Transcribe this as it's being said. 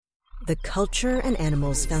The Culture and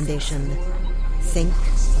Animals Foundation. Think,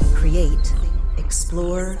 create,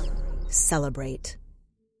 explore, celebrate.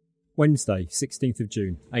 Wednesday, 16th of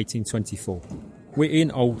June, 1824. We're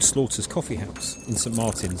in Old Slaughter's Coffee House in St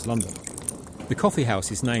Martin's, London. The coffee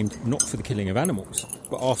house is named not for the killing of animals,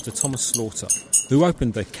 but after Thomas Slaughter, who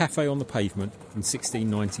opened the Café on the Pavement in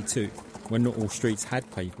 1692, when not all streets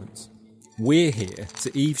had pavements. We're here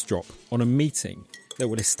to eavesdrop on a meeting that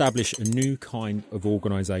will establish a new kind of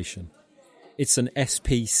organisation. It's an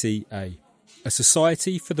SPCA, a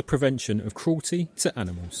Society for the Prevention of Cruelty to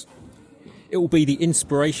Animals. It will be the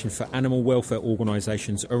inspiration for animal welfare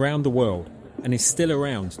organisations around the world and is still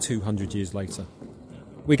around 200 years later.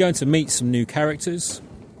 We're going to meet some new characters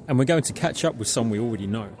and we're going to catch up with some we already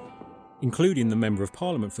know, including the Member of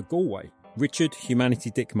Parliament for Galway, Richard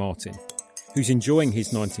Humanity Dick Martin, who's enjoying his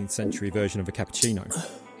 19th century version of a cappuccino.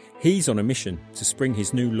 He's on a mission to spring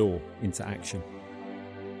his new law into action.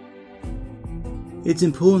 It's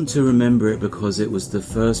important to remember it because it was the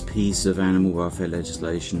first piece of animal welfare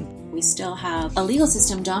legislation. We still have a legal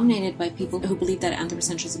system dominated by people who believe that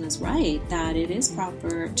anthropocentrism is right, that it is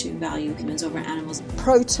proper to value humans over animals.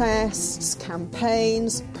 Protests,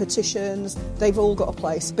 campaigns, petitions, they've all got a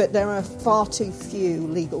place, but there are far too few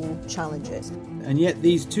legal challenges. And yet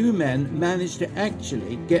these two men managed to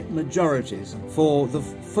actually get majorities for the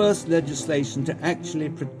first legislation to actually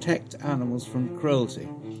protect animals from cruelty.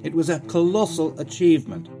 It was a colossal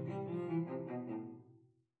achievement.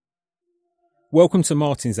 Welcome to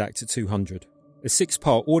Martin's Act at 200, a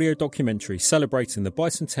 6-part audio documentary celebrating the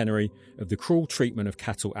bicentenary of the Cruel Treatment of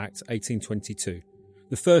Cattle Act 1822,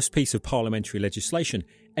 the first piece of parliamentary legislation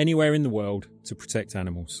anywhere in the world to protect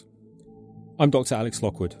animals. I'm Dr. Alex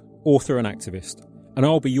Lockwood, author and activist, and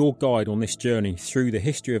I'll be your guide on this journey through the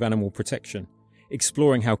history of animal protection,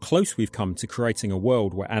 exploring how close we've come to creating a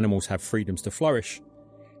world where animals have freedoms to flourish,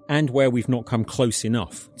 and where we've not come close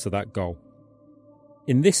enough to that goal.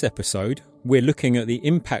 In this episode, we're looking at the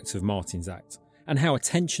impact of Martin's Act and how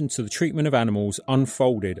attention to the treatment of animals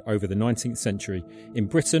unfolded over the 19th century in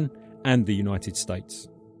Britain and the United States.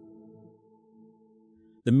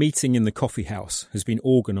 The meeting in the coffee house has been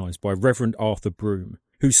organised by Reverend Arthur Broom,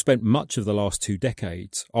 who spent much of the last 2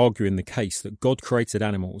 decades arguing the case that God created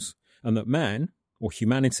animals and that man, or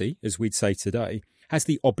humanity as we'd say today, has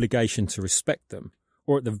the obligation to respect them,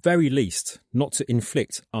 or at the very least not to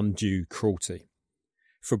inflict undue cruelty.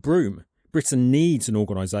 For Broom, Britain needs an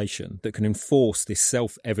organisation that can enforce this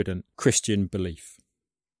self-evident Christian belief.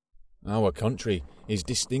 Our country is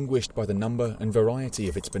distinguished by the number and variety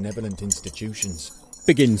of its benevolent institutions,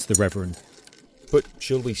 begins the Reverend. But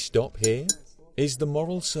shall we stop here? Is the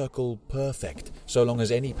moral circle perfect so long as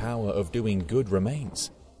any power of doing good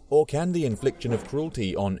remains? Or can the infliction of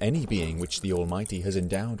cruelty on any being which the Almighty has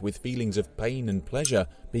endowed with feelings of pain and pleasure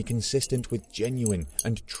be consistent with genuine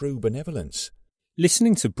and true benevolence?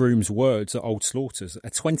 Listening to Broom's words at Old Slaughter's are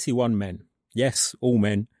 21 men. Yes, all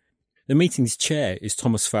men. The meeting's chair is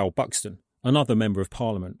Thomas Fowle Buxton, another Member of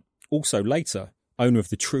Parliament, also later owner of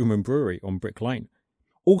the Truman Brewery on Brick Lane.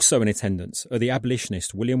 Also in attendance are the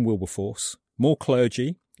abolitionist William Wilberforce, more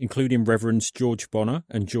clergy, including Reverends George Bonner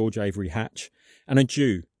and George Avery Hatch, and a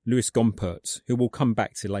Jew, Louis Gompertz, who we'll come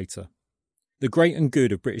back to later. The great and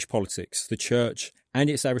good of British politics, the church and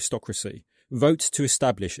its aristocracy, vote to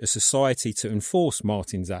establish a society to enforce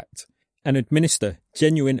Martin's Act and administer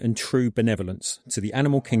genuine and true benevolence to the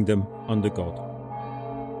animal kingdom under God.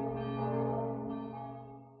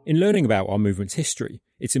 In learning about our movement's history,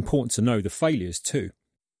 it's important to know the failures too.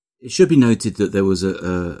 It should be noted that there was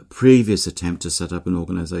a previous attempt to set up an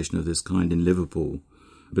organisation of this kind in Liverpool,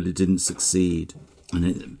 but it didn't succeed,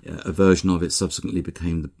 and a version of it subsequently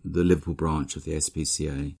became the Liverpool branch of the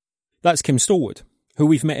SPCA. That's Kim Stallwood, who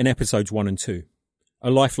we've met in episodes 1 and 2. A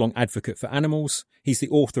lifelong advocate for animals, he's the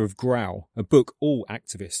author of Growl, a book all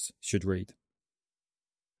activists should read.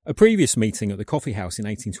 A previous meeting at the coffee house in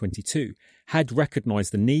 1822 had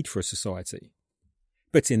recognised the need for a society.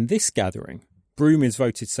 But in this gathering, Broom is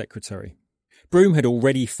voted secretary. Broom had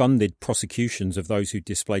already funded prosecutions of those who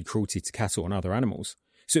displayed cruelty to cattle and other animals,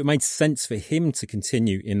 so it made sense for him to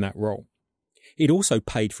continue in that role. He'd also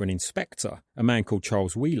paid for an inspector, a man called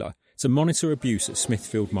Charles Wheeler, to monitor abuse at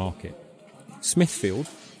Smithfield Market. Smithfield,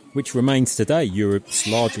 which remains today Europe's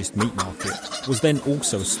largest meat market, was then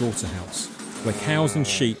also a slaughterhouse, where cows and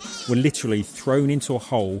sheep were literally thrown into a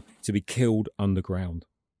hole to be killed underground.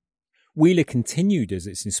 Wheeler continued as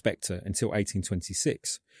its inspector until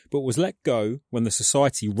 1826, but was let go when the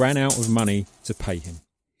society ran out of money to pay him.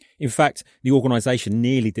 In fact, the organisation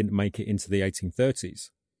nearly didn't make it into the 1830s.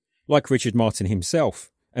 Like Richard Martin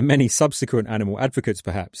himself, and many subsequent animal advocates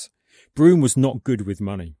perhaps, Broom was not good with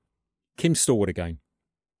money. Kim Stallwood again.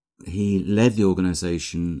 He led the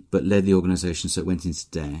organisation, but led the organisation so it went into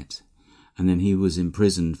debt. And then he was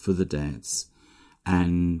imprisoned for the debts.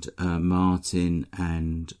 And Martin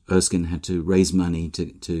and Erskine had to raise money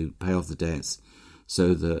to pay off the debts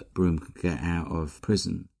so that Broome could get out of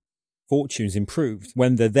prison. Fortunes improved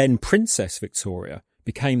when the then Princess Victoria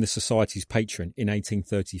became the Society's patron in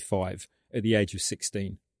 1835 at the age of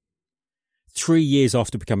 16. 3 years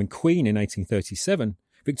after becoming Queen in 1837,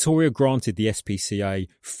 Victoria granted the SPCA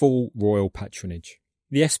full royal patronage.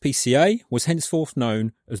 The SPCA was henceforth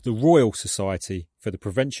known as the Royal Society for the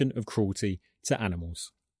Prevention of Cruelty to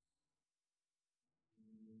Animals.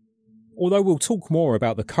 Although we'll talk more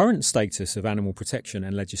about the current status of animal protection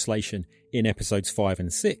and legislation in episodes 5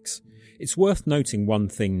 and 6, it's worth noting one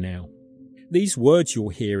thing now. These words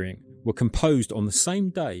you're hearing were composed on the same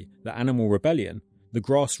day that Animal Rebellion, the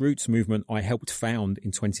grassroots movement I helped found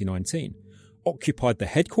in 2019, occupied the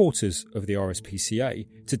headquarters of the RSPCA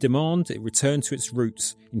to demand it return to its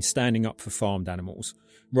roots in standing up for farmed animals,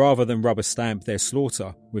 rather than rubber stamp their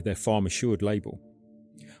slaughter with their Farm Assured label.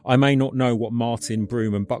 I may not know what Martin,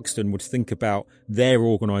 Broome and Buxton would think about their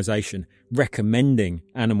organisation recommending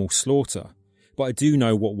animal slaughter, but I do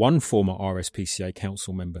know what one former RSPCA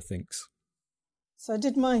council member thinks. So I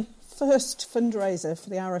did my first fundraiser for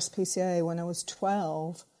the RSPCA when I was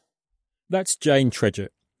 12. That's Jane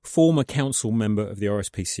Tredgett, former council member of the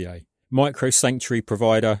RSPCA, micro-sanctuary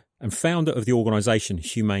provider and founder of the organisation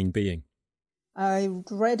Humane Being. I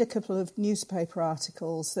read a couple of newspaper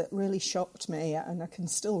articles that really shocked me, and I can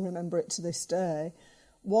still remember it to this day.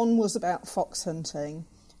 One was about fox hunting,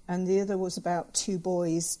 and the other was about two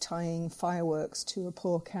boys tying fireworks to a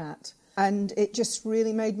poor cat. And it just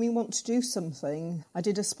really made me want to do something. I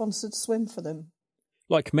did a sponsored swim for them.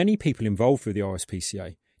 Like many people involved with the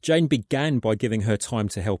RSPCA, Jane began by giving her time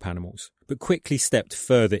to help animals, but quickly stepped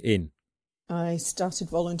further in. I started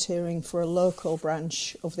volunteering for a local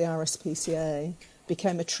branch of the RSPCA,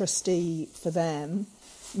 became a trustee for them,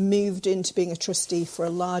 moved into being a trustee for a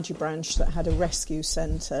larger branch that had a rescue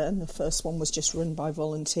centre, and the first one was just run by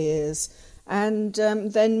volunteers, and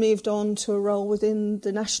then moved on to a role within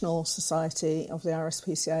the National Society of the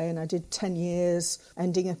RSPCA, and I did 10 years,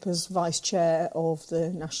 ending up as vice chair of the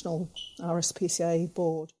National RSPCA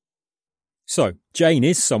board. So, Jane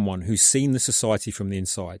is someone who's seen the society from the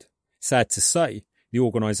inside. Sad to say, the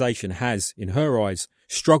organisation has, in her eyes,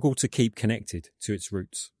 struggled to keep connected to its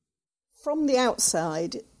roots. From the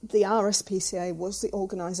outside, the RSPCA was the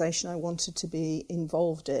organisation I wanted to be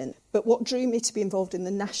involved in. But what drew me to be involved in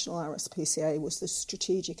the National RSPCA was the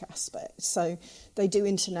strategic aspect. So they do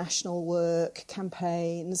international work,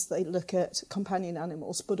 campaigns, they look at companion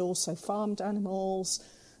animals, but also farmed animals,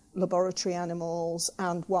 laboratory animals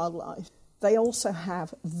and wildlife. They also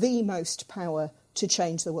have the most power to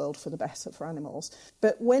change the world for the better for animals.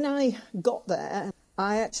 But when I got there,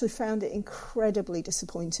 I actually found it incredibly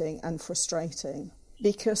disappointing and frustrating,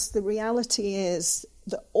 because the reality is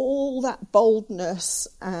that all that boldness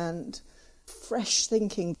and fresh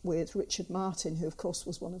thinking with Richard Martin, who of course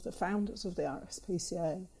was one of the founders of the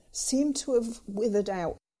RSPCA, seemed to have withered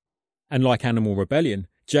out. And like Animal Rebellion,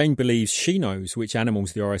 Jane believes she knows which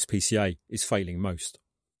animals the RSPCA is failing most.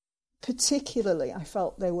 Particularly, I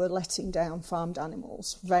felt they were letting down farmed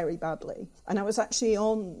animals very badly. And I was actually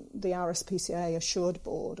on the RSPCA Assured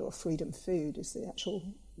Board, or Freedom Food is the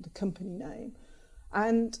company name.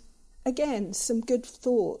 And again, some good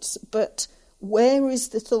thoughts, but where is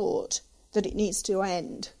the thought that it needs to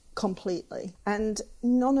end completely? And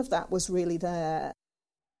none of that was really there.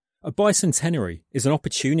 A bicentenary is an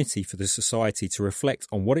opportunity for the society to reflect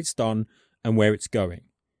on what it's done and where it's going.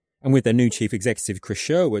 And with their new chief executive, Chris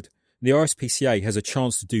Sherwood, the RSPCA has a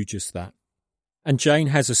chance to do just that. And Jane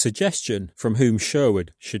has a suggestion from whom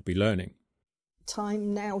Sherwood should be learning.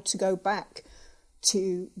 Time now to go back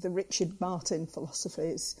to the Richard Martin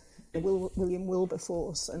philosophies, the William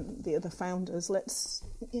Wilberforce and the other founders.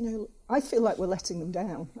 I feel like we're letting them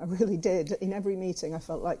down. I really did. In every meeting I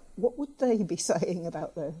felt like, what would they be saying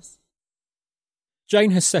about this? Jane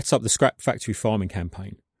has set up the Scrap Factory Farming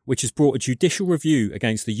campaign, which has brought a judicial review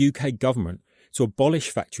against the UK government to abolish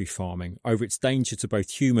factory farming over its danger to both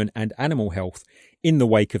human and animal health in the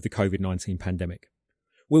wake of the COVID-19 pandemic.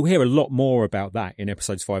 We'll hear a lot more about that in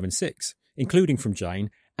episodes 5 and 6, including from Jane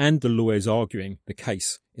and the lawyers arguing the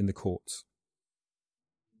case in the courts.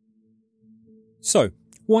 So,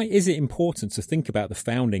 why is it important to think about the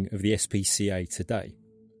founding of the SPCA today?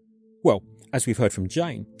 Well, as we've heard from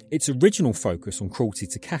Jane, its original focus on cruelty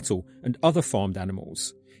to cattle and other farmed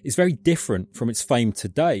animals is very different from its fame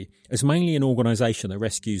today as mainly an organisation that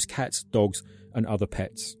rescues cats, dogs and other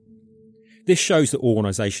pets. This shows that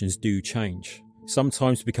organisations do change,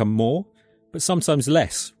 sometimes become more, but sometimes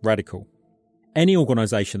less radical. Any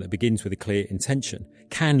organisation that begins with a clear intention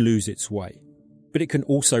can lose its way, but it can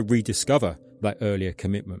also rediscover that earlier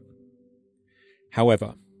commitment.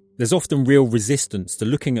 However, there's often real resistance to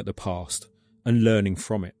looking at the past and learning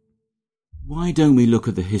from it. Why don't we look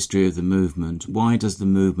at the history of the movement? Why does the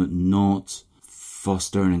movement not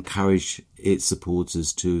foster and encourage its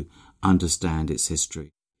supporters to understand its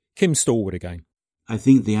history? Kim Stallwood again. I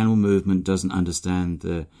think the animal movement doesn't understand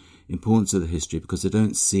the importance of the history because they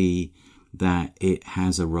don't see that it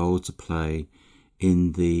has a role to play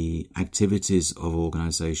in the activities of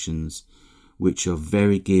organisations which are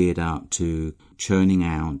very geared up to churning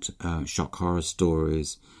out shock horror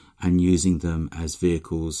stories and using them as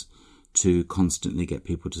vehicles to constantly get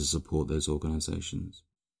people to support those organisations.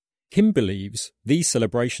 Kim believes these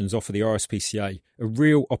celebrations offer the RSPCA a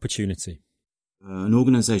real opportunity. An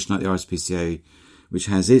organisation like the RSPCA, which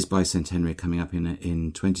has its bicentenary coming up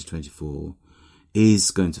in 2024, is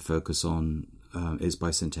going to focus on its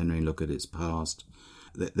bicentenary and look at its past.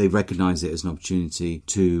 They recognise it as an opportunity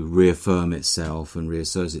to reaffirm itself and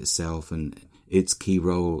reassert itself and its key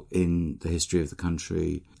role in the history of the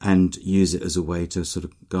country and use it as a way to sort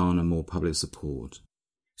of garner more public support.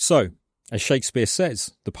 So, as Shakespeare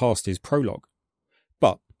says, the past is prologue.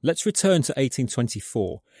 But let's return to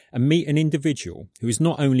 1824 and meet an individual who is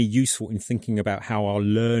not only useful in thinking about how our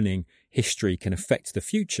learning history can affect the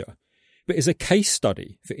future, but is a case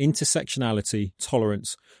study for intersectionality,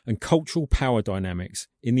 tolerance, and cultural power dynamics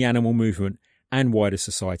in the animal movement and wider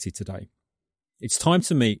society today. It's time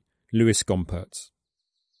to meet Lewis Gompertz.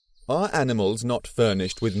 Are animals not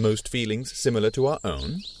furnished with most feelings similar to our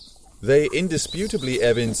own? They indisputably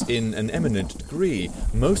evince in an eminent degree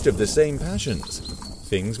most of the same passions.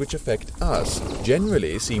 Things which affect us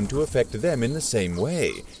generally seem to affect them in the same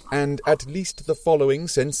way, and at least the following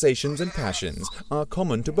sensations and passions are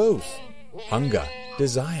common to both: hunger,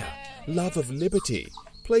 desire, love of liberty,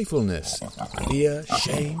 playfulness, fear,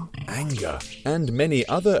 shame, anger, and many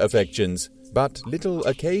other affections, but little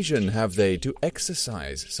occasion have they to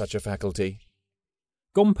exercise such a faculty.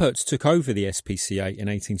 Gompertz took over the SPCA in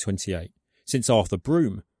 1828, since Arthur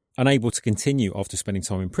Broome, unable to continue after spending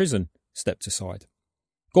time in prison, stepped aside.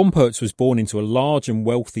 Gompertz was born into a large and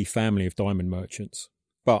wealthy family of diamond merchants,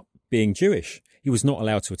 but being Jewish, he was not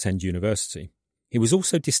allowed to attend university. He was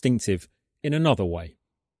also distinctive in another way.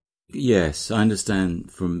 Yes, I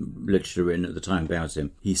understand from literature written at the time about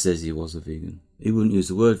him, he says he was a vegan. He wouldn't use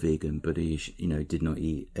the word vegan, but he did not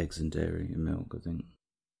eat eggs and dairy and milk, I think.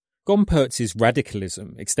 Gompertz's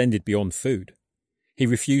radicalism extended beyond food. He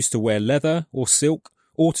refused to wear leather or silk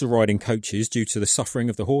or to ride in coaches due to the suffering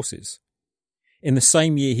of the horses. In the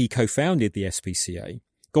same year he co-founded the SPCA,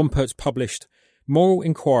 Gompertz published Moral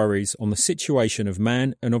Inquiries on the Situation of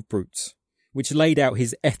Man and of Brutes, which laid out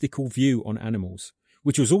his ethical view on animals,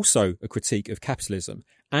 which was also a critique of capitalism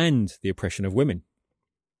and the oppression of women.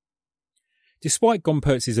 Despite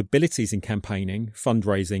Gompertz's abilities in campaigning,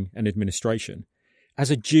 fundraising and administration, as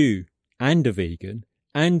a Jew and a vegan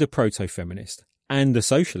and a proto-feminist and a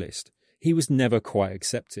socialist, he was never quite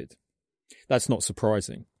accepted. That's not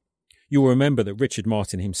surprising. You'll remember that Richard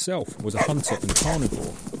Martin himself was a hunter and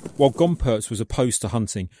carnivore, while Gompertz was opposed to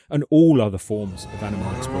hunting and all other forms of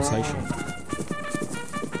animal exploitation.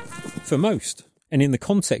 For most, and in the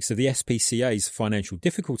context of the SPCA's financial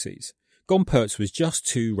difficulties, Gompertz was just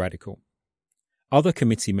too radical. Other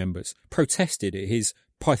committee members protested at his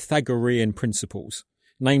Pythagorean principles,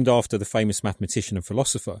 named after the famous mathematician and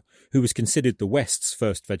philosopher who was considered the West's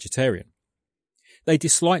first vegetarian. They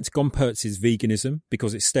disliked Gompertz's veganism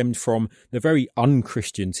because it stemmed from the very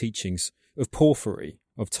un-Christian teachings of Porphyry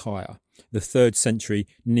of Tyre, the 3rd century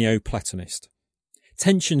Neoplatonist.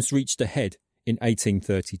 Tensions reached a head in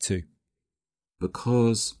 1832.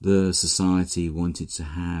 Because the society wanted to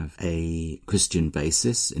have a Christian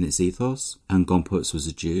basis in its ethos, and Gompertz was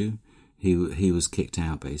a Jew, he was kicked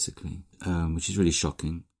out, basically, which is really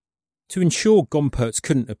shocking. To ensure Gompertz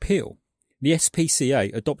couldn't appeal, the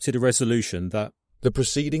SPCA adopted a resolution that the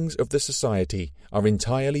proceedings of the society are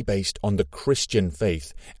entirely based on the Christian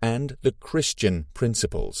faith and the Christian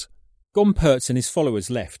principles. Gompertz and his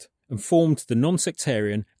followers left and formed the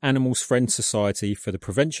non-sectarian Animals Friend Society for the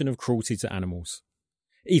Prevention of Cruelty to Animals.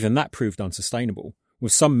 Even that proved unsustainable,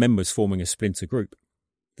 with some members forming a splinter group.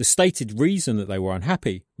 The stated reason that they were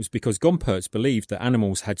unhappy was because Gompertz believed that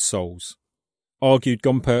animals had souls. Argued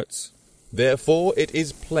Gompertz, therefore it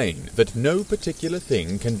is plain that no particular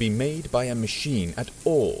thing can be made by a machine at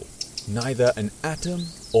all, neither an atom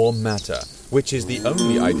or matter, which is the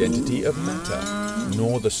only identity of matter,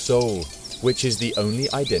 nor the soul, which is the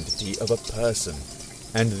only identity of a person.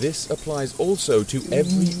 And this applies also to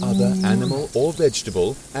every other animal or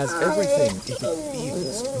vegetable, as everything, if it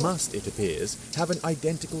feels, must, it appears, have an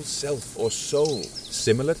identical self or soul,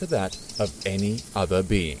 similar to that of any other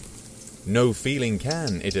being. No feeling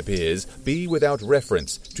can, it appears, be without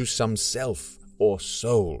reference to some self or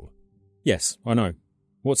soul. Yes, I know.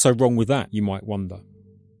 What's so wrong with that, you might wonder?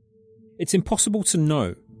 It's impossible to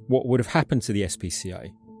know what would have happened to the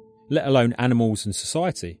SPCA, let alone animals and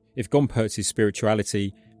society, if Gompertz's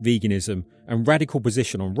spirituality, veganism and radical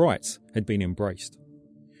position on rights had been embraced.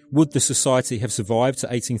 Would the society have survived to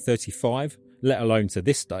 1835, let alone to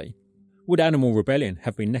this day? Would animal rebellion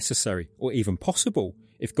have been necessary or even possible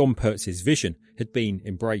if Gompertz's vision had been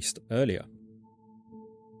embraced earlier?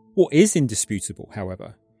 What is indisputable,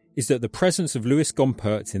 however, is that the presence of Louis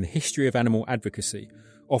Gompertz in the history of animal advocacy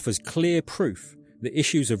offers clear proof that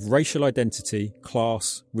issues of racial identity,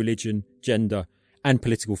 class, religion, gender, and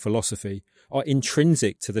political philosophy are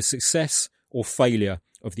intrinsic to the success or failure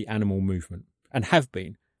of the animal movement, and have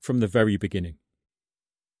been from the very beginning.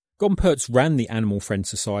 Gompertz ran the Animal Friend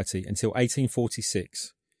Society until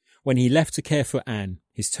 1846, when he left to care for Anne,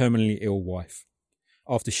 his terminally ill wife.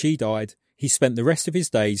 After she died, he spent the rest of his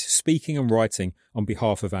days speaking and writing on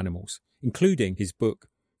behalf of animals, including his book,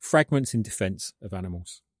 Fragments in Defence of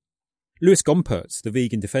Animals. Louis Gompertz, the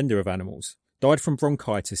vegan defender of animals, died from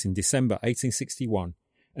bronchitis in December 1861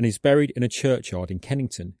 and is buried in a churchyard in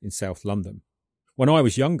Kennington in South London. When I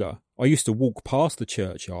was younger, I used to walk past the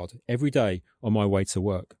churchyard every day on my way to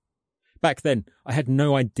work. Back then, I had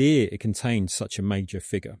no idea it contained such a major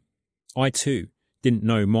figure. I too didn't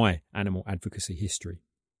know my animal advocacy history.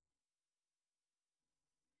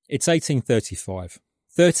 It's 1835,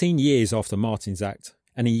 13 years after Martin's Act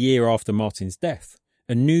and a year after Martin's death.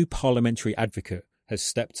 A new parliamentary advocate has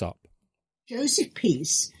stepped up. Joseph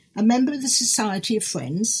Peace, a member of the Society of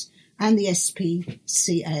Friends and the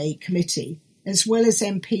SPCA committee, as well as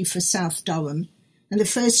MP for South Durham, and the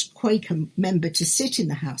first Quaker member to sit in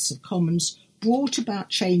the House of Commons, brought about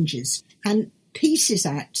changes, and Peace's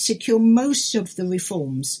Act secured most of the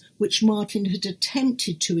reforms which Martin had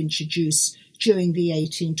attempted to introduce during the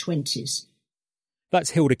 1820s.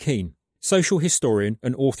 That's Hilda Keane, social historian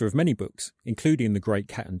and author of many books, including The Great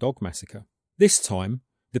Cat and Dog Massacre. This time,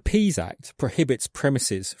 the Pease Act prohibits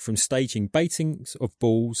premises from staging baitings of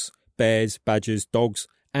bulls, bears, badgers, dogs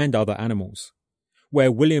and other animals.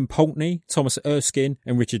 Where William Poultney, Thomas Erskine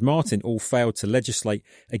and Richard Martin all failed to legislate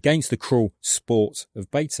against the cruel sport of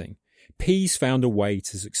baiting, Pease found a way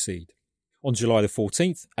to succeed. On July the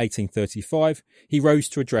 14th, 1835, he rose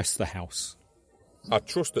to address the House. I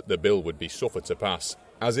trust that the bill would be suffered to pass,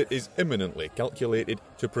 as it is eminently calculated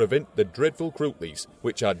to prevent the dreadful cruelties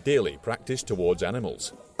which are daily practised towards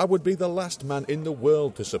animals. I would be the last man in the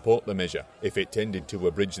world to support the measure if it tended to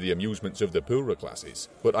abridge the amusements of the poorer classes,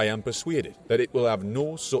 but I am persuaded that it will have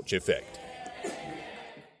no such effect.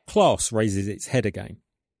 Class raises its head again.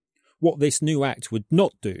 What this new act would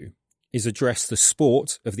not do is address the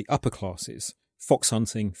sport of the upper classes, fox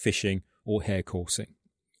hunting, fishing or hare coursing.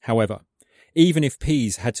 However, even if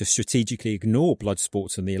Pease had to strategically ignore blood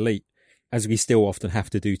sports and the elite, as we still often have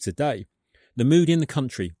to do today, the mood in the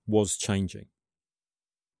country was changing.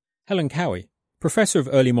 Helen Cowie, Professor of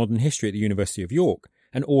Early Modern History at the University of York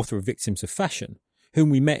and author of Victims of Fashion, whom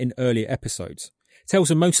we met in earlier episodes,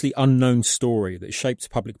 tells a mostly unknown story that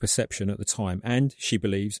shaped public perception at the time and, she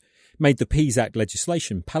believes, made the Pease Act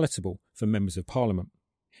legislation palatable for members of Parliament.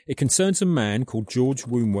 It concerns a man called George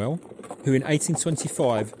Wombwell, who in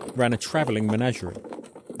 1825 ran a travelling menagerie.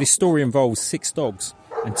 This story involves 6 dogs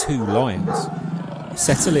and 2 lions.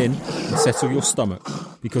 Settle in and settle your stomach,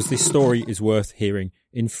 because this story is worth hearing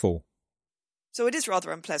in full. So it is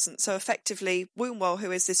rather unpleasant. So effectively, Wombwell, who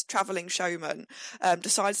is this travelling showman,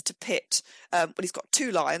 decides to pit, he's got 2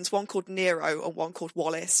 lions, one called Nero and one called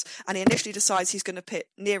Wallace, and he initially decides he's going to pit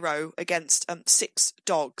Nero against 6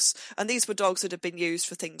 dogs. And these were dogs that had been used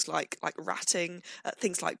for things like ratting,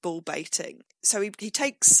 things like bull baiting. So he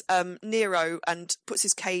takes Nero and puts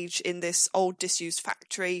his cage in this old disused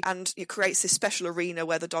factory, and he creates this special arena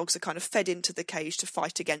where the dogs are kind of fed into the cage to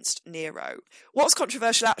fight against Nero. What's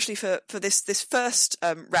controversial actually for this first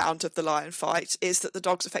round of the lion fight is that the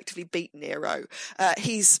dogs effectively beat Nero.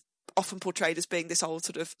 He's often portrayed as being this old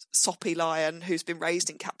sort of soppy lion who's been raised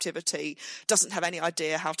in captivity, doesn't have any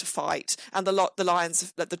idea how to fight, and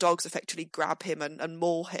the dogs effectively grab him and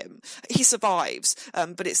maul him. He survives,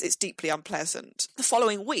 but it's deeply unpleasant. The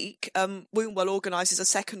following week, Wombwell organises a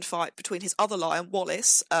second fight between his other lion,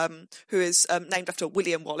 Wallace, who is named after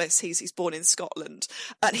William Wallace. He's born in Scotland,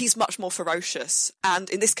 and he's much more ferocious. And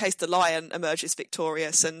in this case, the lion emerges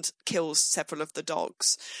victorious and kills several of the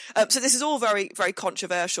dogs. So this is all very, very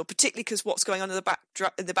controversial, particularly because what's going on in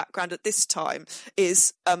the background at this time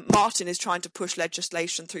is Martin is trying to push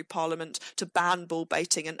legislation through Parliament to ban bull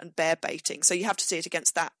baiting and bear baiting. So you have to see it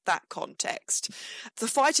against that context. The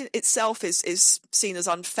fight itself is seen as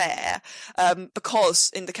unfair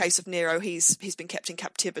because in the case of Nero, he's been kept in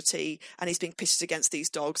captivity and he's being pitted against these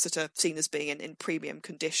dogs that are seen as being in premium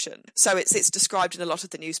condition. So it's described in a lot of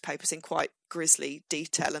the newspapers in quite grisly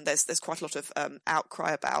detail, and there's quite a lot of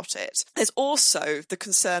outcry about it. There's also the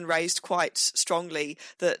concern raised quite strongly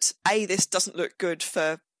that this doesn't look good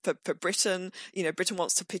for Britain. You know, Britain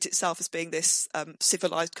wants to pit itself as being this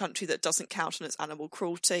civilised country that doesn't countenance animal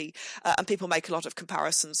cruelty, and people make a lot of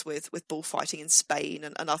comparisons with bullfighting in Spain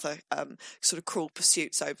and other sort of cruel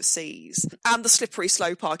pursuits overseas. And the slippery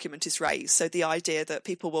slope argument is raised, so the idea that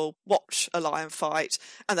people will watch a lion fight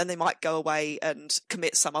and then they might go away and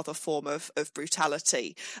commit some other form of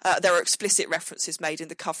brutality. There are explicit references made in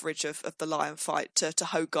the coverage of the lion fight to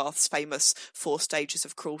Hogarth's famous 4 stages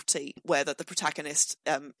of cruelty, where the protagonist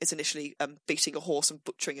is initially beating a horse and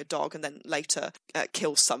butchering a dog, and then later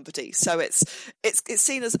kills somebody. So it's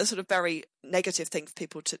seen as a sort of very negative thing for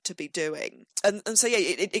people to be doing, and so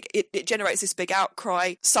it generates this big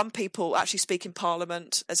outcry. Some people actually speak in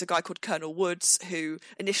Parliament. There's a guy called Colonel Woods who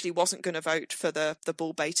initially wasn't going to vote for the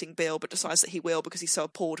bull baiting bill, but decides that he will because he's so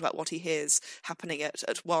appalled about what he hears happening at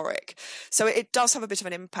Warwick. So it does have a bit of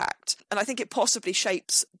an impact, and I think it possibly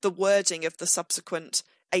shapes the wording of the subsequent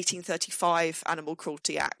 1835 Animal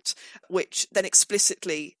Cruelty Act, which then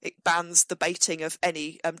explicitly bans the baiting of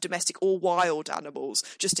any domestic or wild animals,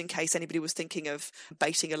 just in case anybody was thinking of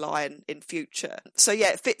baiting a lion in future. So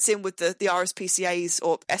it fits in with the RSPCA's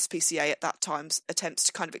or SPCA at that time's attempts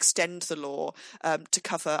to kind of extend the law to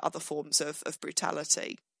cover other forms of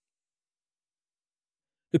brutality.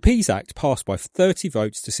 The Pease Act passed by 30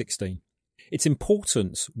 votes to 16. Its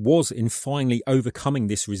importance was in finally overcoming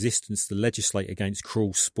this resistance to legislate against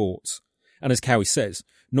cruel sports. And as Cowie says,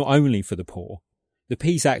 not only for the poor, the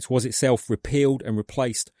Pease Act was itself repealed and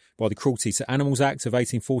replaced by the Cruelty to Animals Act of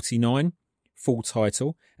 1849, full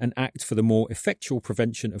title, an Act for the more effectual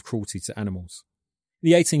prevention of cruelty to animals.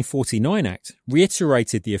 The 1849 Act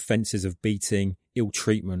reiterated the offences of beating, ill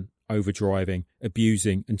treatment, overdriving,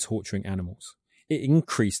 abusing and torturing animals. It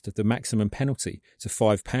increased the maximum penalty to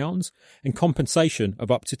 £5 and compensation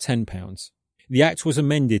of up to £10. The Act was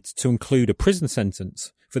amended to include a prison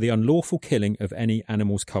sentence for the unlawful killing of any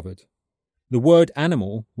animals covered. The word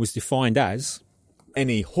animal was defined as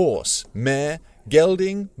any horse, mare,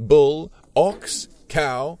 gelding, bull, ox,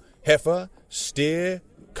 cow, heifer, steer,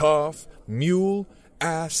 calf, mule,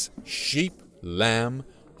 ass, sheep, lamb,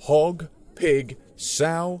 hog, pig,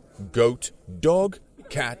 sow, goat, dog,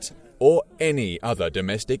 cat, or any other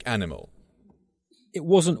domestic animal. It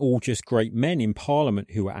wasn't all just great men in Parliament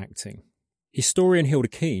who were acting. Historian Hilda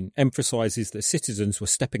Keane emphasises that citizens were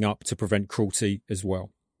stepping up to prevent cruelty as well.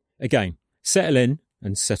 Again, settle in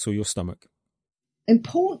and settle your stomach.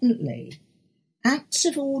 Importantly, acts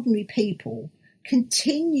of ordinary people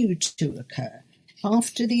continued to occur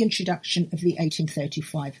after the introduction of the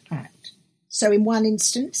 1835 Act. So in one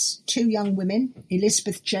instance, 2 young women,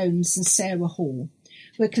 Elizabeth Jones and Sarah Hall,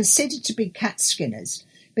 were considered to be cat skinners,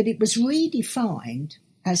 but it was redefined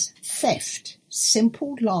as theft,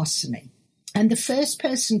 simple larceny. And the first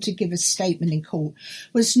person to give a statement in court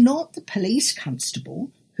was not the police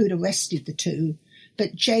constable who'd arrested the 2,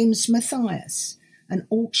 but James Mathias, an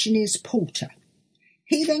auctioneer's porter.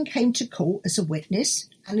 He then came to court as a witness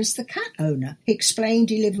and as the cat owner. He explained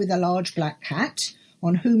he lived with a large black cat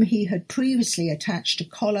on whom he had previously attached a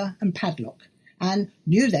collar and padlock and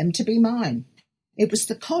knew them to be mine. It was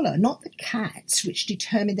the collar, not the cats, which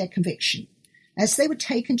determined their conviction. As they were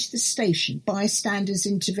taken to the station, bystanders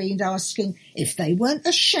intervened, asking if they weren't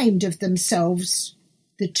ashamed of themselves.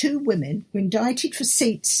 The 2 women were indicted for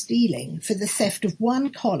stealing for the theft of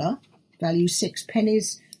 1 collar, value 6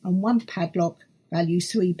 pennies, and 1 padlock, value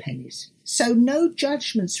 3 pennies. So no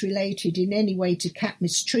judgments related in any way to cat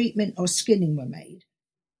mistreatment or skinning were made.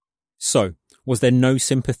 So, was there no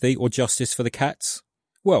sympathy or justice for the cats?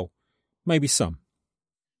 Well, maybe some.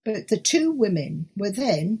 But the 2 women were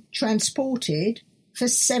then transported for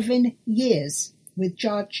 7 years with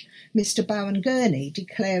Judge Mr. Baron Gurney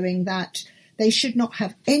declaring that they should not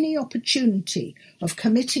have any opportunity of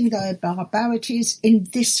committing their barbarities in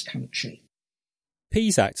this country.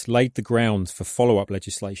 Pease Act laid the ground for follow-up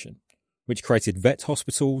legislation, which created vet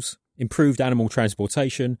hospitals, improved animal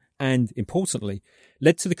transportation, and, importantly,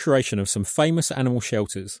 led to the creation of some famous animal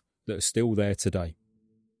shelters that are still there today.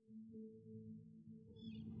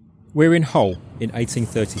 We're in Hull in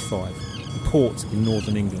 1835, a port in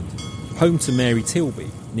northern England, home to Mary Tilby,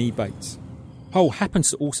 née Bates. Hull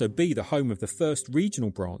happens to also be the home of the first regional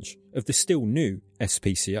branch of the still new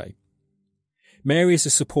SPCA. Mary is a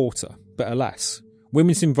supporter, but alas,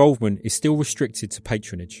 women's involvement is still restricted to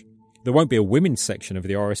patronage. There won't be a women's section of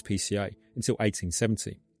the RSPCA until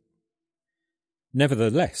 1870.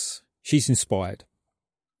 Nevertheless, she's inspired.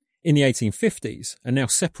 In the 1850s, and now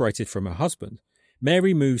separated from her husband,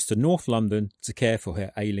 Mary moves to North London to care for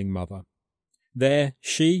her ailing mother. There,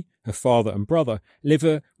 she, her father and brother live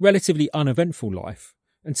a relatively uneventful life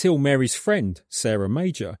until Mary's friend, Sarah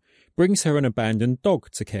Major, brings her an abandoned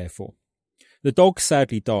dog to care for. The dog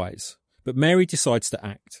sadly dies, but Mary decides to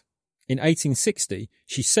act. In 1860,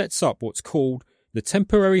 she sets up what's called the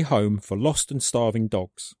Temporary Home for Lost and Starving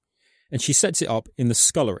Dogs, and she sets it up in the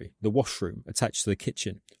scullery, the washroom attached to the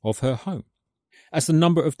kitchen, of her home. As the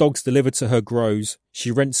number of dogs delivered to her grows,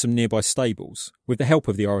 she rents some nearby stables with the help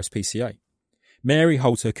of the RSPCA. Mary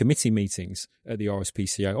holds her committee meetings at the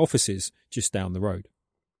RSPCA offices just down the road.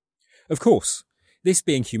 Of course, this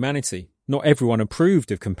being humanity, not everyone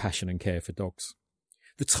approved of compassion and care for dogs.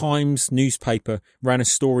 The Times newspaper ran a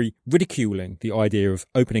story ridiculing the idea of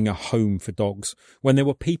opening a home for dogs when there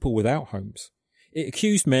were people without homes. It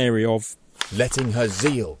accused Mary of letting her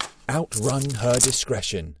zeal outrun her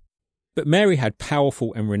discretion. But Mary had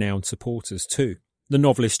powerful and renowned supporters too. The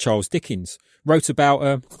novelist Charles Dickens wrote about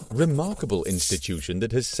a remarkable institution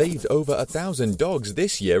that has saved over 1,000 dogs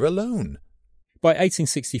this year alone. By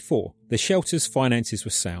 1864, the shelter's finances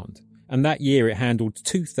were sound, and that year it handled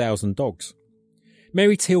 2,000 dogs.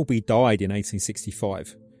 Mary Tilby died in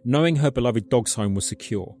 1865, knowing her beloved dog's home was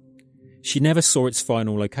secure. She never saw its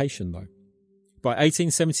final location, though. By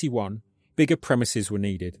 1871, bigger premises were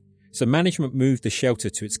needed, so management moved the shelter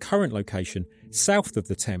to its current location south of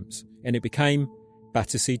the Thames, and it became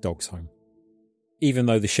Battersea Dogs Home. Even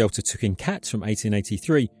though the shelter took in cats from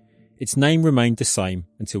 1883, its name remained the same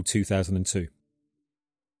until 2002.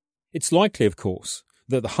 It's likely, of course,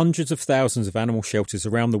 that the hundreds of thousands of animal shelters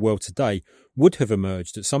around the world today would have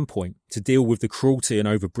emerged at some point to deal with the cruelty and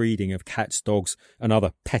overbreeding of cats, dogs, and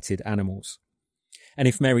other petted animals. And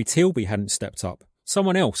if Mary Tilby hadn't stepped up,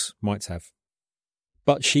 someone else might have.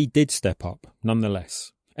 But she did step up,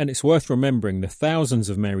 nonetheless. And it's worth remembering the thousands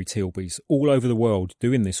of Mary Tilbys all over the world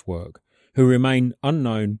doing this work, who remain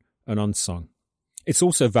unknown and unsung. It's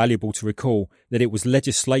also valuable to recall that it was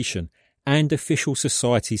legislation and official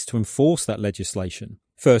societies to enforce that legislation,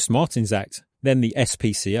 first Martin's Act, then the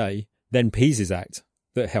SPCA, then Pease's Act,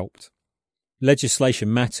 that helped.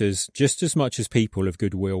 Legislation matters just as much as people of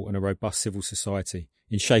goodwill and a robust civil society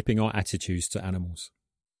in shaping our attitudes to animals.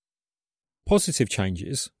 Positive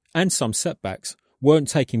changes, and some setbacks, weren't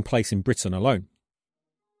taking place in Britain alone.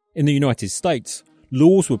 In the United States,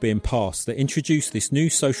 laws were being passed that introduced this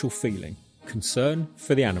new social feeling, concern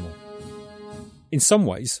for the animal. In some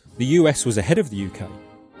ways, the US was ahead of the UK.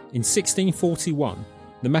 In 1641,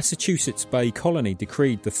 the Massachusetts Bay Colony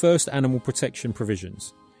decreed the first animal protection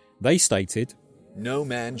provisions. They stated, "No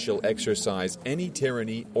man shall exercise any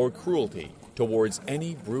tyranny or cruelty towards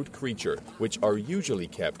any brute creature which are usually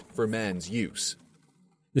kept for man's use."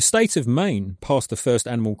 The state of Maine passed the first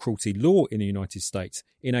animal cruelty law in the United States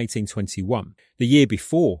in 1821, the year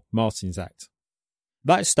before Martin's Act.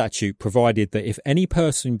 That statute provided that if any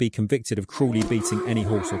person be convicted of cruelly beating any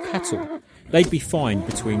horse or cattle, they'd be fined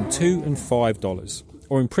between $2 and $5,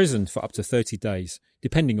 or imprisoned for up to 30 days,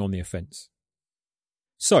 depending on the offence.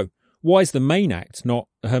 So, why is the Maine Act not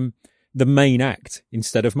the Maine Act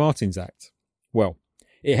instead of Martin's Act? Well,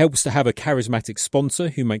 it helps to have a charismatic sponsor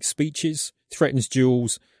who makes speeches, threatens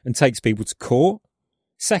duels, and takes people to court.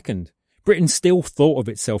 Second, Britain still thought of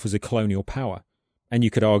itself as a colonial power, and you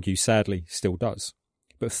could argue, sadly, still does.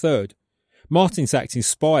 But third, Martin's Act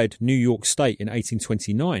inspired New York State in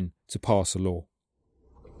 1829 to pass a law.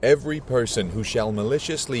 "Every person who shall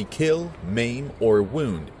maliciously kill, maim, or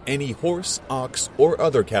wound any horse, ox, or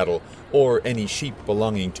other cattle, or any sheep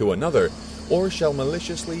belonging to another, or shall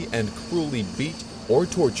maliciously and cruelly beat or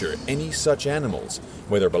torture any such animals,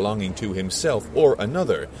 whether belonging to himself or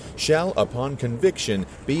another, shall upon conviction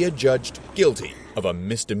be adjudged guilty of a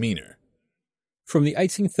misdemeanor." From the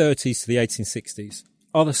 1830s to the 1860s,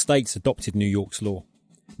 other states adopted New York's law.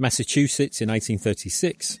 Massachusetts in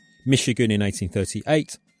 1836, Michigan in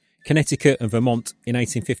 1838, Connecticut and Vermont in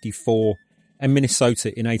 1854, and Minnesota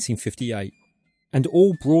in 1858, and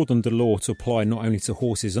all broadened the law to apply not only to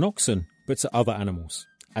horses and oxen, but to other animals,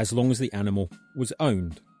 as long as the animal was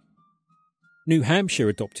owned. New Hampshire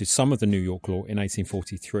adopted some of the New York law in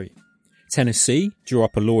 1843. Tennessee drew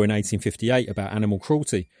up a law in 1858 about animal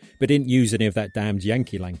cruelty, but didn't use any of that damned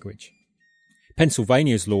Yankee language.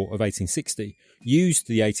 Pennsylvania's law of 1860 used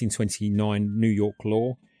the 1829 New York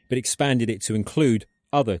law, but expanded it to include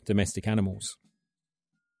other domestic animals.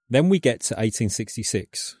 Then we get to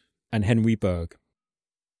 1866 and Henry Bergh.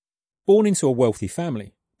 Born into a wealthy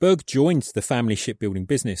family, Bergh joined the family shipbuilding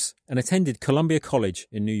business and attended Columbia College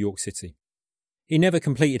in New York City. He never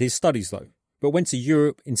completed his studies though, but went to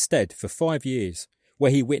Europe instead for 5 years,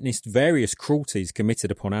 where he witnessed various cruelties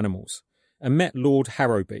committed upon animals, and met Lord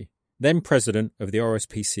Harrowby, then president of the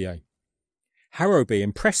RSPCA. Harrowby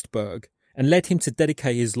impressed Bergh and led him to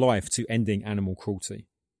dedicate his life to ending animal cruelty.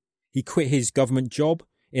 He quit his government job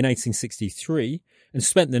in 1863 and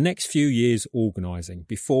spent the next few years organising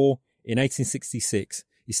before, in 1866,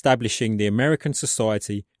 establishing the American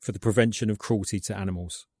Society for the Prevention of Cruelty to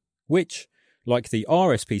Animals, which, like the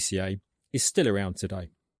RSPCA, is still around today.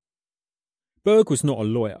 Bergh was not a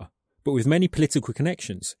lawyer, but with many political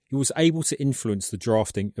connections, he was able to influence the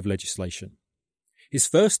drafting of legislation. His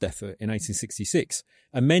first effort in 1866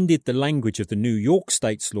 amended the language of the New York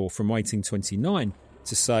State's law from 1829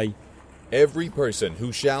 to say, "Every person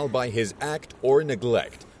who shall by his act or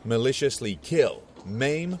neglect maliciously kill,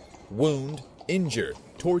 maim, wound, injure,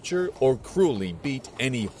 torture, or cruelly beat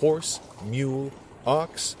any horse, mule,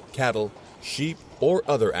 ox, cattle, sheep, or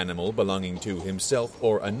other animal belonging to himself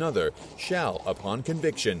or another shall, upon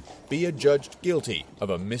conviction, be adjudged guilty of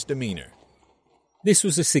a misdemeanor." This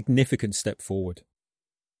was a significant step forward.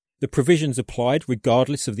 The provisions applied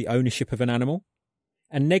regardless of the ownership of an animal,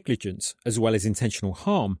 and negligence as well as intentional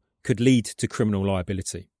harm could lead to criminal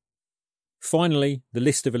liability. Finally, the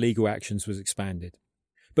list of illegal actions was expanded.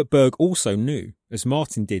 But Bergh also knew, as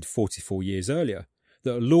Martin did 44 years earlier,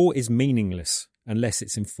 that a law is meaningless unless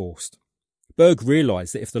it's enforced. Bergh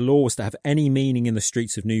realised that if the law was to have any meaning in the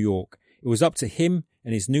streets of New York, it was up to him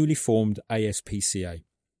and his newly formed ASPCA.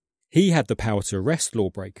 He had the power to arrest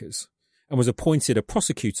lawbreakers and was appointed a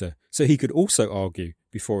prosecutor so he could also argue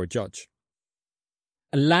before a judge.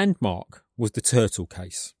 A landmark was the turtle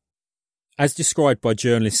case. As described by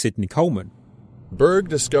journalist Sidney Coleman, Bergh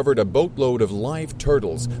discovered a boatload of live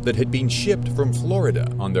turtles that had been shipped from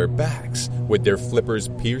Florida on their backs, with their flippers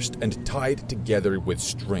pierced and tied together with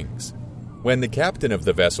strings. When the captain of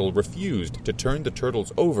the vessel refused to turn the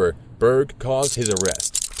turtles over, Bergh caused his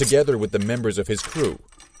arrest, together with the members of his crew.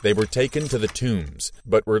 They were taken to the Tombs,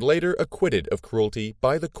 but were later acquitted of cruelty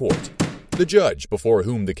by the court. The judge, before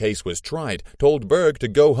whom the case was tried, told Bergh to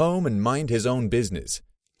go home and mind his own business.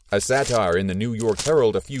 A satire in the New York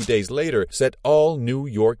Herald a few days later set all New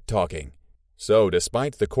York talking. So,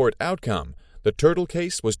 despite the court outcome, the turtle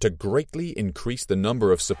case was to greatly increase the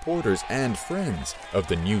number of supporters and friends of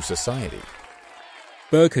the new society.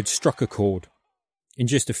 Bergh had struck a chord. In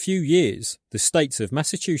just a few years, the states of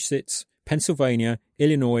Massachusetts, Pennsylvania,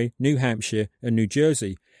 Illinois, New Hampshire, and New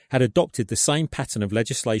Jersey had adopted the same pattern of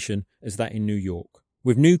legislation as that in New York,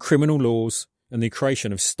 with new criminal laws and the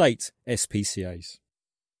creation of state SPCAs.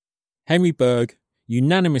 Henry Bergh,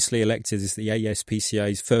 unanimously elected as the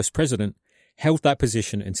ASPCA's first president, held that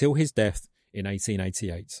position until his death in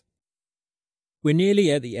 1888. We're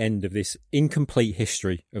nearly at the end of this incomplete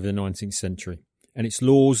history of the 19th century and its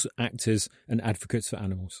laws, actors, and advocates for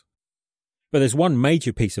animals. But there's one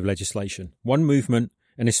major piece of legislation, one movement,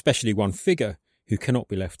 and especially one figure who cannot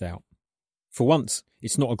be left out. For once,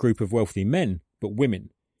 it's not a group of wealthy men, but women,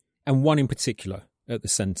 and one in particular at the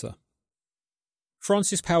centre.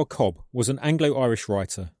 Frances Power Cobb was an Anglo-Irish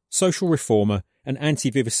writer, social reformer, and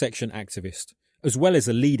anti-vivisection activist, as well as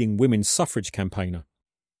a leading women's suffrage campaigner.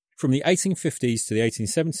 From the 1850s to the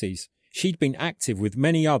 1870s, she'd been active with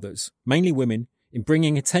many others, mainly women, in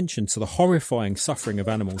bringing attention to the horrifying suffering of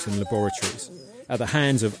animals in laboratories at the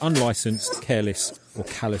hands of unlicensed, careless, or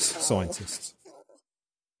callous scientists.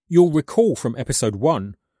 You'll recall from episode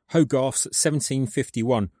 1, Hogarth's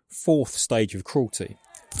 1751 fourth stage of cruelty,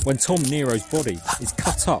 when Tom Nero's body is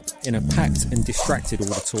cut up in a packed and distracted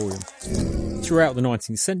auditorium. Throughout the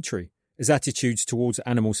 19th century, as attitudes towards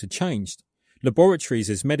animals had changed, laboratories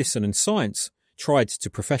as medicine and science tried to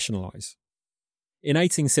professionalise. In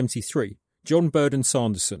 1873, John Burdon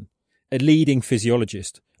Sanderson, a leading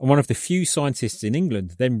physiologist and one of the few scientists in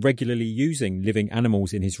England then regularly using living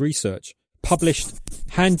animals in his research, published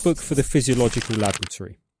Handbook for the Physiological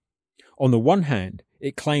Laboratory. On the one hand,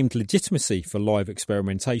 it claimed legitimacy for live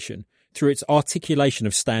experimentation through its articulation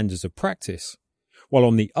of standards of practice, while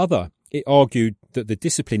on the other, it argued that the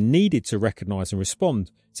discipline needed to recognise and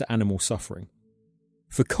respond to animal suffering.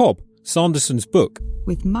 For Cobb, Sanderson's book,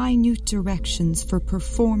 with minute directions for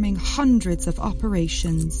performing hundreds of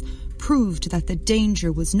operations, proved that the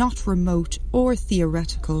danger was not remote or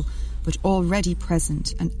theoretical, but already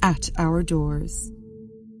present and at our doors.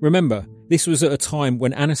 Remember, this was at a time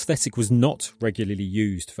when anaesthetic was not regularly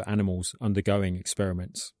used for animals undergoing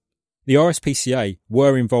experiments. The RSPCA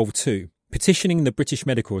were involved too, petitioning the British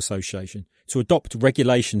Medical Association to adopt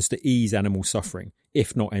regulations to ease animal suffering,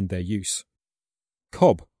 if not end their use.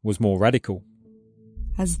 Cobb was more radical.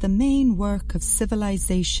 As the main work of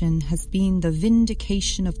civilization has been the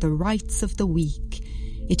vindication of the rights of the weak,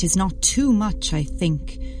 it is not too much, I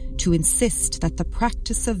think, to insist that the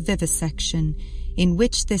practice of vivisection, in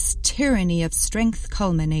which this tyranny of strength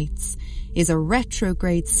culminates, is a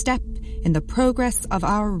retrograde step in the progress of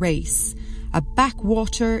our race, a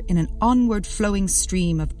backwater in an onward flowing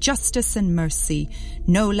stream of justice and mercy,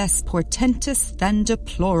 no less portentous than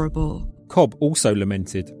deplorable. Cobb also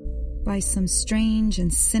lamented, by some strange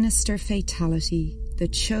and sinister fatality, the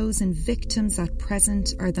chosen victims at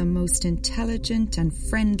present are the most intelligent and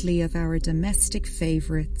friendly of our domestic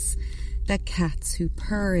favourites, the cats who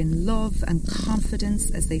purr in love and confidence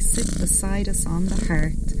as they sit beside us on the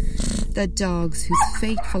hearth, the dogs whose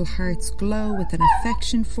faithful hearts glow with an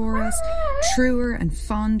affection for us, truer and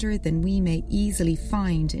fonder than we may easily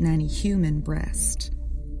find in any human breast.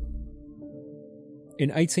 In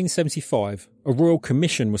 1875, a royal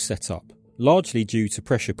commission was set up, largely due to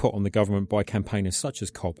pressure put on the government by campaigners such as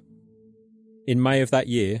Cobb. In May of that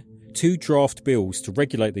year, 2 draft bills to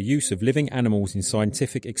regulate the use of living animals in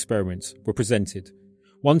scientific experiments were presented,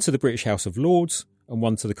 one to the British House of Lords and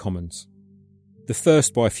one to the Commons. The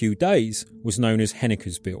first by a few days was known as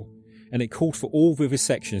Henniker's Bill, and it called for all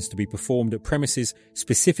vivisections to be performed at premises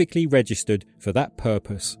specifically registered for that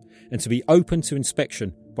purpose and to be open to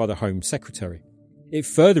inspection by the Home Secretary. It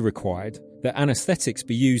further required that anaesthetics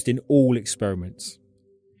be used in all experiments.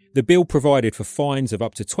 The bill provided for fines of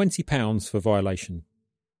up to £20 for violation.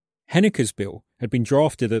 Henniker's Bill had been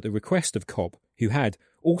drafted at the request of Cobb, who had,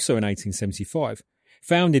 also in 1875,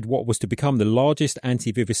 founded what was to become the largest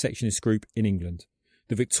anti-vivisectionist group in England,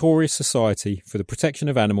 the Victoria Society for the Protection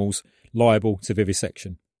of Animals Liable to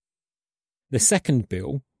Vivisection. The second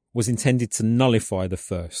bill was intended to nullify the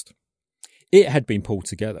first. It had been pulled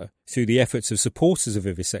together through the efforts of supporters of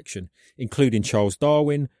vivisection, including Charles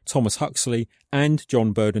Darwin, Thomas Huxley and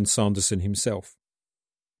John Burdon Sanderson himself.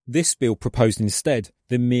 This bill proposed instead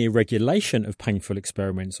the mere regulation of painful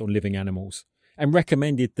experiments on living animals and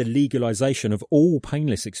recommended the legalisation of all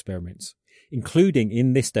painless experiments, including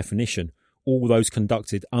in this definition all those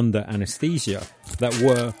conducted under anaesthesia that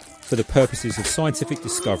were for the purposes of scientific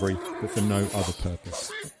discovery but for no other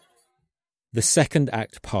purpose. The Second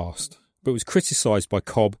Act passed, but was criticised by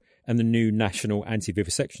Cobb and the new National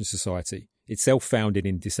Anti-Vivisection Society, itself founded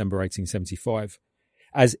in December 1875,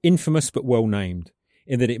 as infamous but well named,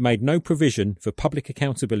 in that it made no provision for public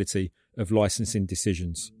accountability of licensing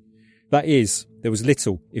decisions. That is, there was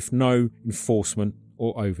little, if no, enforcement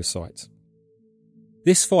or oversight.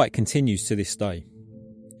 This fight continues to this day.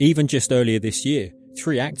 Even just earlier this year,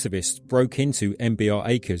 3 activists broke into MBR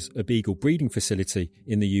Acres, a beagle breeding facility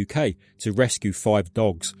in the UK, to rescue 5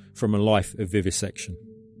 dogs from a life of vivisection.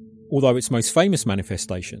 Although its most famous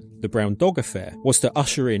manifestation, the Brown Dog Affair, was to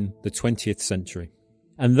usher in the 20th century.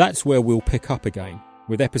 And that's where we'll pick up again,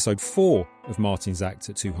 with episode 4 of Martin's Act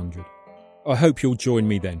at 200. I hope you'll join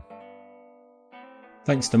me then.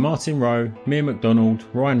 Thanks to Martin Rowe, Mia MacDonald,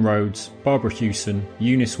 Ryan Rhodes, Barbara Hewson,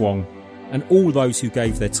 Eunice Wong, and all those who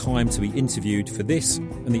gave their time to be interviewed for this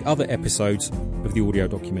and the other episodes of the audio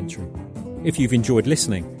documentary. If you've enjoyed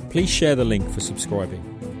listening, please share the link for subscribing.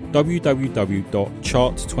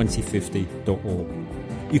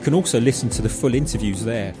 www.chart2050.org. You can also listen to the full interviews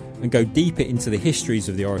there and go deeper into the histories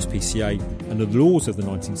of the RSPCA and the laws of the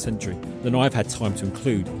 19th century than I've had time to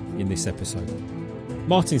include in this episode.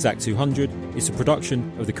 Martin's Act 200 is a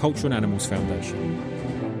production of the Culture and Animals Foundation.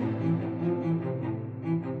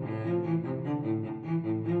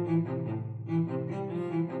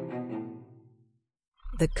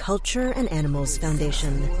 The Culture and Animals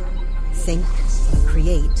Foundation. Think,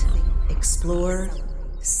 create, explore,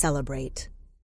 celebrate.